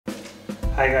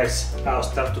Hi guys, I'll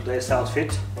start today's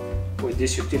outfit with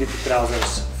these utility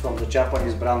trousers from the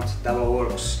Japanese brand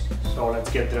Works. So let's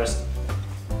get dressed.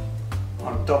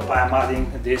 On top I am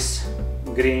adding this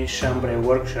green chambray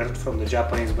work shirt from the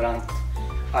Japanese brand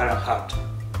Ironheart.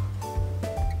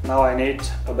 Now I need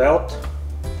a belt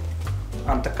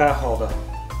and a car holder.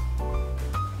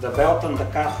 The belt and the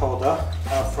car holder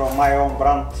are from my own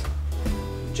brand,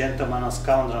 Gentlemen and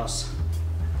Scoundrels,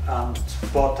 and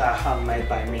both are handmade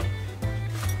by me.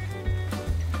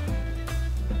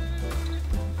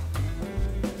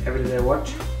 Everyday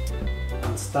watch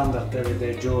and standard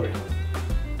everyday jewelry.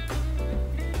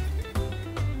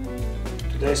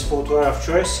 Today's footwear of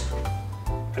choice,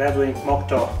 Red Wing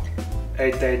Moc-Toe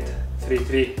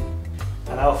 8833,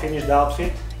 and I'll finish the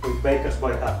outfit with Baker's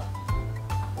Boy hat.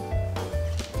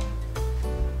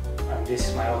 And this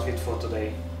is my outfit for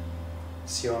today.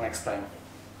 See you next time.